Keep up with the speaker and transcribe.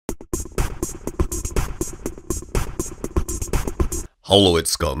Hello,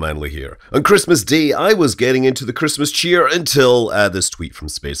 it's Scott Manley here. On Christmas Day, I was getting into the Christmas cheer until this tweet from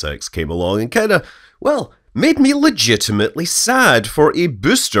SpaceX came along and kinda, well, made me legitimately sad for a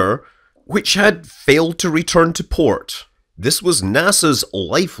booster which had failed to return to port. This was NASA's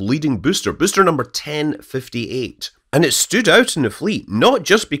life-leading booster, booster number 1058. And it stood out in the fleet, not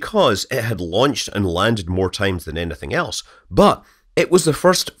just because it had launched and landed more times than anything else, but it was the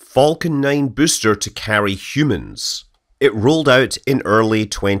first Falcon 9 booster to carry humans. It rolled out in early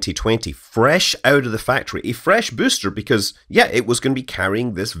 2020, fresh out of the factory, a fresh booster because, yeah, it was going to be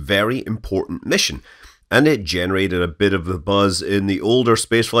carrying this very important mission. And it generated a bit of a buzz in the older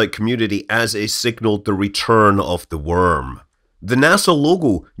spaceflight community as it signaled the return of the worm. The NASA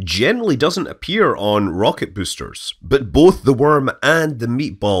logo generally doesn't appear on rocket boosters, but both the worm and the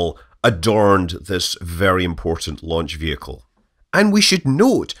meatball adorned this very important launch vehicle. And we should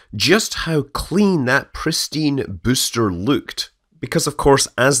note just how clean that pristine booster looked. Because of course,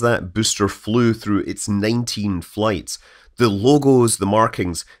 as that booster flew through its 19 flights, the logos, the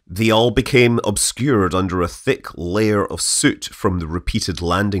markings, they all became obscured under a thick layer of soot from the repeated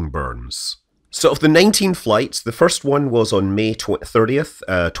landing burns. So of the 19 flights, the first one was on May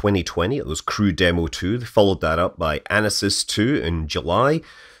 30th, 2020. It was Crew Demo 2. They followed that up by Anasis 2 in July.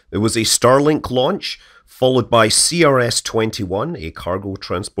 There was a Starlink launch, followed by CRS-21, a cargo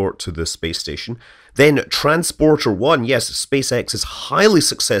transport to the space station. Then Transporter 1, yes, SpaceX's highly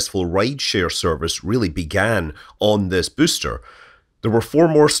successful rideshare service really began on this booster. There were 4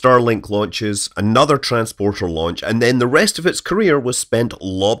 more Starlink launches, another Transporter launch, and then the rest of its career was spent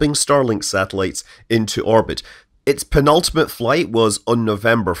lobbing Starlink satellites into orbit. Its penultimate flight was on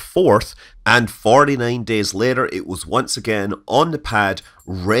November 4th, and 49 days later it was once again on the pad,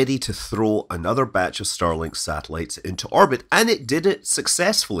 ready to throw another batch of Starlink satellites into orbit, and it did it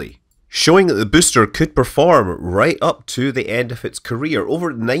successfully, showing that the booster could perform right up to the end of its career.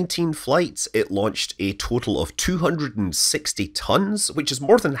 Over 19 flights, it launched a total of 260 tons, which is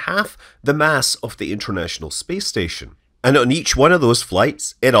more than half the mass of the International Space Station. And on each one of those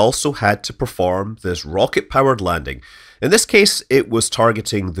flights, it also had to perform this rocket-powered landing. In this case, it was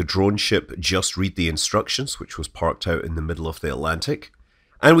targeting the drone ship Just Read the Instructions, which was parked out in the middle of the Atlantic.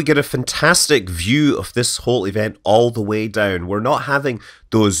 And we get a fantastic view of this whole event all the way down. We're not having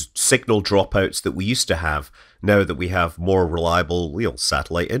those signal dropouts that we used to have now that we have more reliable,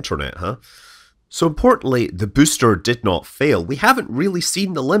 satellite internet, huh? So importantly, the booster did not fail. We haven't really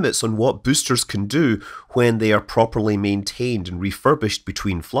seen the limits on what boosters can do when they are properly maintained and refurbished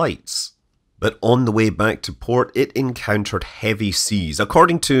between flights. But on the way back to port, it encountered heavy seas.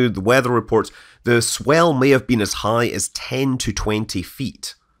 According to the weather reports, the swell may have been as high as 10 to 20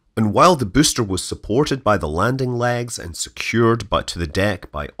 feet. And while the booster was supported by the landing legs and secured to the deck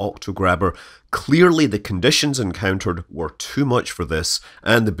by Octor, clearly the conditions encountered were too much for this,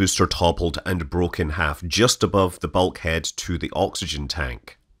 and the booster toppled and broke in half just above the bulkhead to the oxygen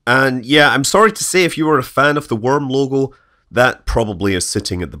tank. And yeah, I'm sorry to say, if you were a fan of the worm logo, that probably is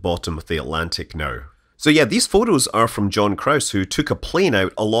sitting at the bottom of the Atlantic now. So yeah, these photos are from John Kraus, who took a plane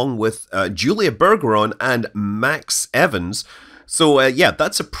out along with Julia Bergeron and Max Evans. So yeah,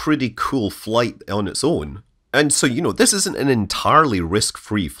 that's a pretty cool flight on its own. And so, this isn't an entirely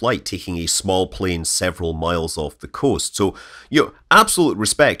risk-free flight, taking a small plane several miles off the coast. So, absolute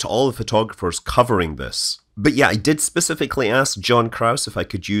respect to all the photographers covering this. But yeah, I did specifically ask John Kraus if I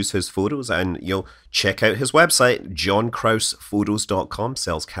could use his photos, and check out his website, johnkrausphotos.com,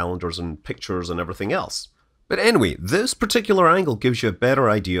 sells calendars and pictures and everything else. But anyway, this particular angle gives you a better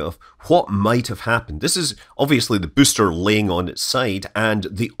idea of what might have happened. This is obviously the booster laying on its side, and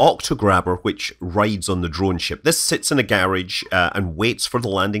the Octor which rides on the drone ship. This sits in a garage and waits for the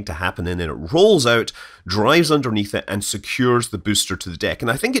landing to happen, and then it rolls out, drives underneath it, and secures the booster to the deck. And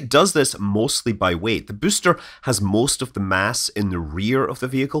I think it does this mostly by weight. The booster has most of the mass in the rear of the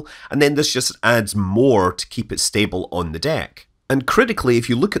vehicle, and then this just adds more to keep it stable on the deck. And critically, if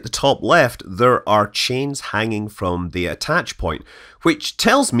you look at the top left, there are chains hanging from the attach point, which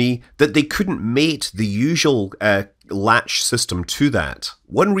tells me that they couldn't mate the usual latch system to that.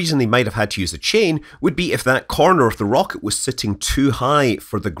 One reason they might have had to use a chain would be if that corner of the rocket was sitting too high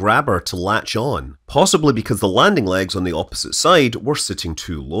for the grabber to latch on, possibly because the landing legs on the opposite side were sitting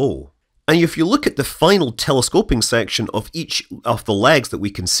too low. And if you look at the final telescoping section of each of the legs that we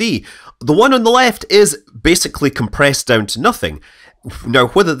can see, the one on the left is basically compressed down to nothing. Now,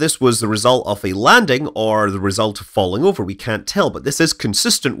 whether this was the result of a landing or the result of falling over, we can't tell, but this is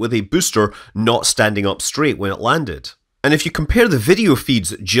consistent with a booster not standing up straight when it landed. And if you compare the video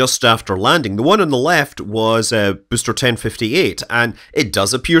feeds just after landing, the one on the left was Booster 1058, and it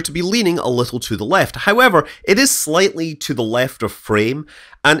does appear to be leaning a little to the left. However, it is slightly to the left of frame,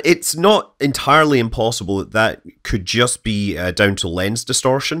 and it's not entirely impossible that that could just be down to lens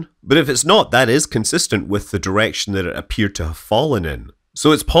distortion. But if it's not, that is consistent with the direction that it appeared to have fallen in.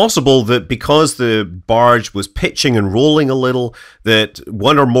 So it's possible that because the barge was pitching and rolling a little, that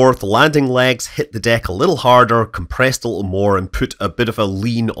one or more of the landing legs hit the deck a little harder, compressed a little more, and put a bit of a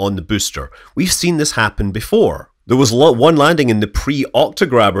lean on the booster. We've seen this happen before. There was one landing in the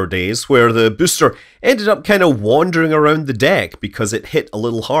pre-Octograbber days where the booster ended up kind of wandering around the deck because it hit a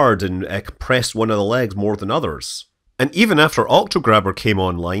little hard and compressed one of the legs more than others. And even after Octograbber came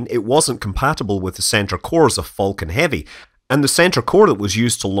online, it wasn't compatible with the center cores of Falcon Heavy. And the center core that was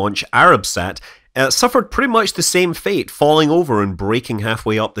used to launch Arabsat suffered pretty much the same fate, falling over and breaking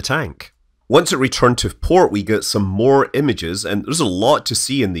halfway up the tank. Once it returned to port, we get some more images, and there's a lot to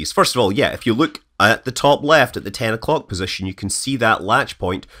see in these. First of all, yeah, if you look at the top left at the 10 o'clock position, you can see that latch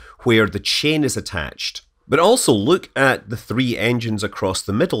point where the chain is attached. But also look at the three engines across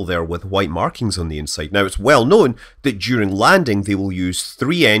the middle there with white markings on the inside. Now, it's well known that during landing they will use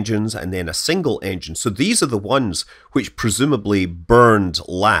three engines and then a single engine. So these are the ones which presumably burned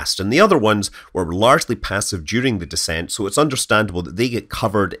last, and the other ones were largely passive during the descent, so it's understandable that they get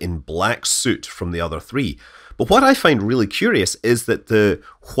covered in black soot from the other three. But what I find really curious is that the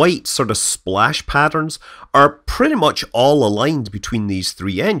white sort of splash patterns are pretty much all aligned between these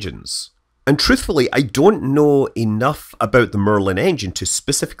three engines. And truthfully, I don't know enough about the Merlin engine to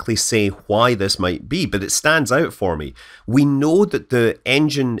specifically say why this might be, but it stands out for me. We know that the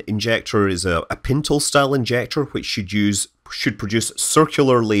engine injector is a pintle style injector which should produce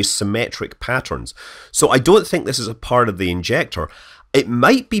circularly symmetric patterns. So I don't think this is a part of the injector. It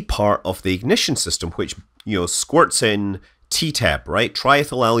might be part of the ignition system, which, you know, squirts in TTAP, right?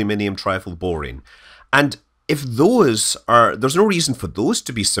 Triethyl aluminium, triethyl borane. And if those are, there's no reason for those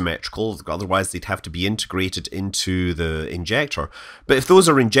to be symmetrical, otherwise they'd have to be integrated into the injector. But if those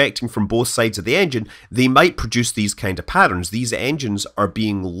are injecting from both sides of the engine, they might produce these kind of patterns. These engines are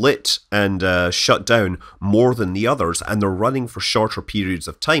being lit and shut down more than the others, and they're running for shorter periods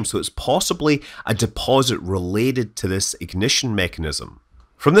of time. So it's possibly a deposit related to this ignition mechanism.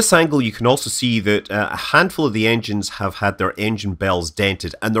 From this angle, you can also see that a handful of the engines have had their engine bells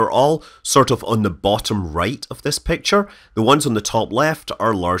dented, and they're all sort of on the bottom right of this picture. The ones on the top left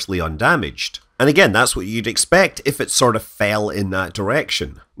are largely undamaged. And again, that's what you'd expect if it sort of fell in that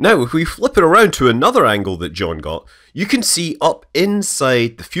direction. Now, if we flip it around to another angle that John got, you can see up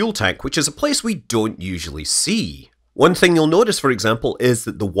inside the fuel tank, which is a place we don't usually see. One thing you'll notice, for example, is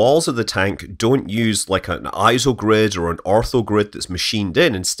that the walls of the tank don't use like an iso grid or an ortho grid that's machined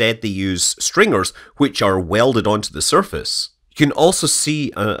in. Instead, they use stringers which are welded onto the surface. You can also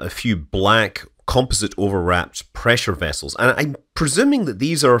see a few black composite overwrapped pressure vessels, and I'm presuming that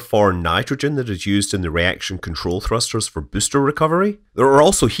these are for nitrogen that is used in the reaction control thrusters for booster recovery. There are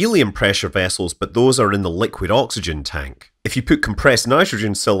also helium pressure vessels, but those are in the liquid oxygen tank. If you put compressed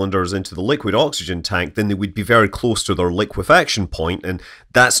nitrogen cylinders into the liquid oxygen tank, then they would be very close to their liquefaction point, and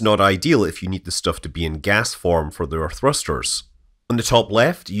that's not ideal if you need the stuff to be in gas form for their thrusters. On the top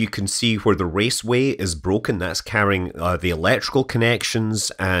left, you can see where the raceway is broken. That's carrying the electrical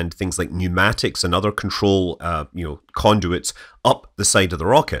connections and things like pneumatics and other control conduits up the side of the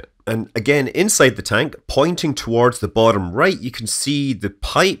rocket. And again, inside the tank, pointing towards the bottom right, you can see the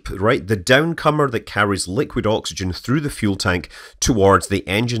pipe, right, the downcomer that carries liquid oxygen through the fuel tank towards the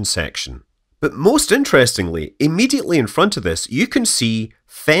engine section. But most interestingly, immediately in front of this, you can see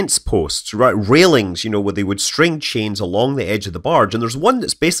fence posts, right, railings, where they would string chains along the edge of the barge, and there's one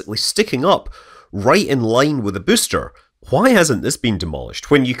that's basically sticking up right in line with the booster. Why hasn't this been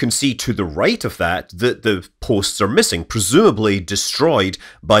demolished when you can see to the right of that the posts are missing, presumably destroyed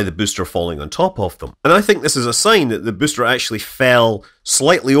by the booster falling on top of them? And I think this is a sign that the booster actually fell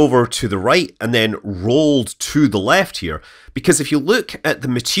slightly over to the right and then rolled to the left here, because if you look at the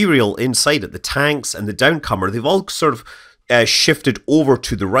material inside it, the tanks and the downcomer, they've all sort of shifted over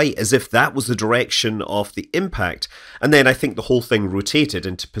to the right as if that was the direction of the impact, and then I think the whole thing rotated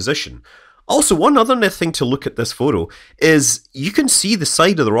into position. Also, one other thing to look at this photo is you can see the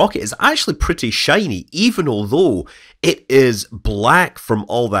side of the rocket is actually pretty shiny, even although it is black from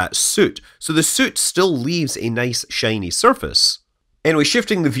all that soot. So the soot still leaves a nice shiny surface. Anyway,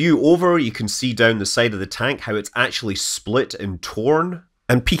 shifting the view over, you can see down the side of the tank how it's actually split and torn.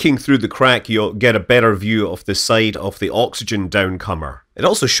 And peeking through the crack, you'll get a better view of the side of the oxygen downcomer. It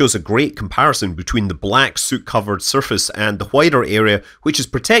also shows a great comparison between the black soot-covered surface and the whiter area, which is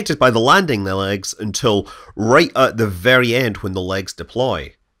protected by the landing legs until right at the very end when the legs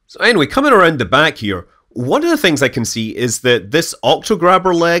deploy. So anyway, coming around the back here, one of the things I can see is that this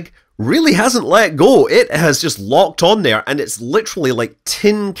octograbber leg really hasn't let go. It has just locked on there, and it's literally like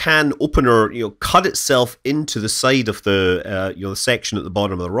tin can opener, cut itself into the side of the, the section at the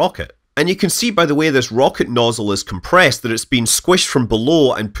bottom of the rocket. And you can see by the way this rocket nozzle is compressed that it's been squished from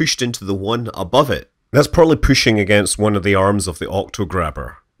below and pushed into the one above it. That's probably pushing against one of the arms of the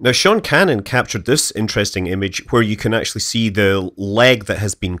octograbber. Now, Sean Cannon captured this interesting image where you can actually see the leg that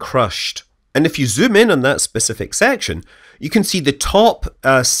has been crushed. And if you zoom in on that specific section, you can see the top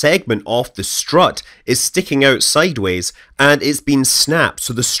segment of the strut is sticking out sideways and it's been snapped.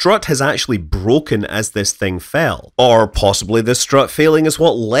 So the strut has actually broken as this thing fell. Or possibly the strut failing is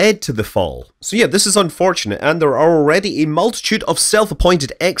what led to the fall. So yeah, this is unfortunate, and there are already a multitude of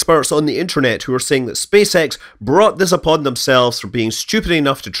self-appointed experts on the internet who are saying that SpaceX brought this upon themselves for being stupid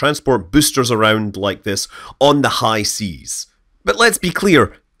enough to transport boosters around like this on the high seas. But let's be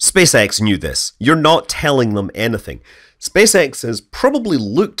clear, SpaceX knew this. You're not telling them anything. SpaceX has probably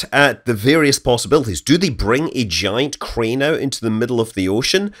looked at the various possibilities. Do they bring a giant crane out into the middle of the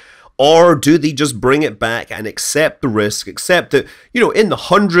ocean? Or do they just bring it back and accept the risk, accept that, in the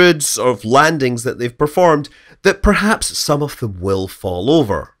hundreds of landings that they've performed, that perhaps some of them will fall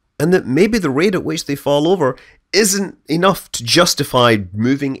over? And that maybe the rate at which they fall over isn't enough to justify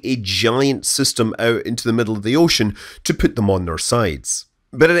moving a giant system out into the middle of the ocean to put them on their sides.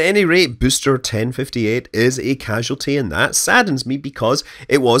 But at any rate, booster 1058 is a casualty, and that saddens me because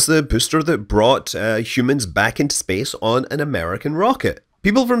it was the booster that brought humans back into space on an American rocket.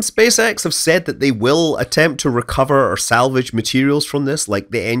 People from SpaceX have said that they will attempt to recover or salvage materials from this,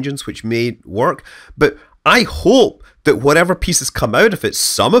 like the engines, which may work, but I hope that whatever pieces come out of it,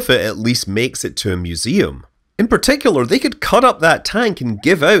 some of it at least makes it to a museum. In particular, they could cut up that tank and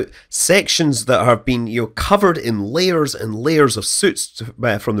give out sections that have been covered in layers and layers of suits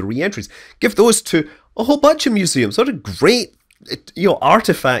from the re-entries. Give those to a whole bunch of museums. What a great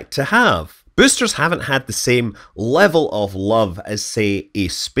artifact to have. Boosters haven't had the same level of love as, say, a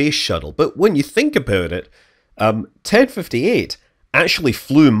space shuttle. But when you think about it, 1058 actually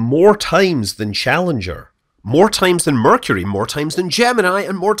flew more times than Challenger, more times than Mercury, more times than Gemini,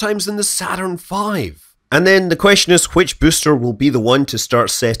 and more times than the Saturn V. And then the question is, which booster will be the one to start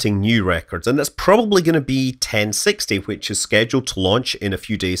setting new records? And that's probably going to be 1060, which is scheduled to launch in a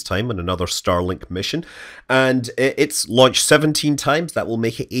few days' time on another Starlink mission. And it's launched 17 times. That will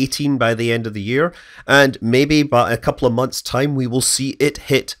make it 18 by the end of the year. And maybe by a couple of months' time, we will see it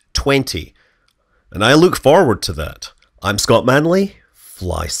hit 20. And I look forward to that. I'm Scott Manley.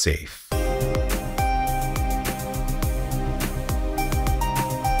 Fly safe.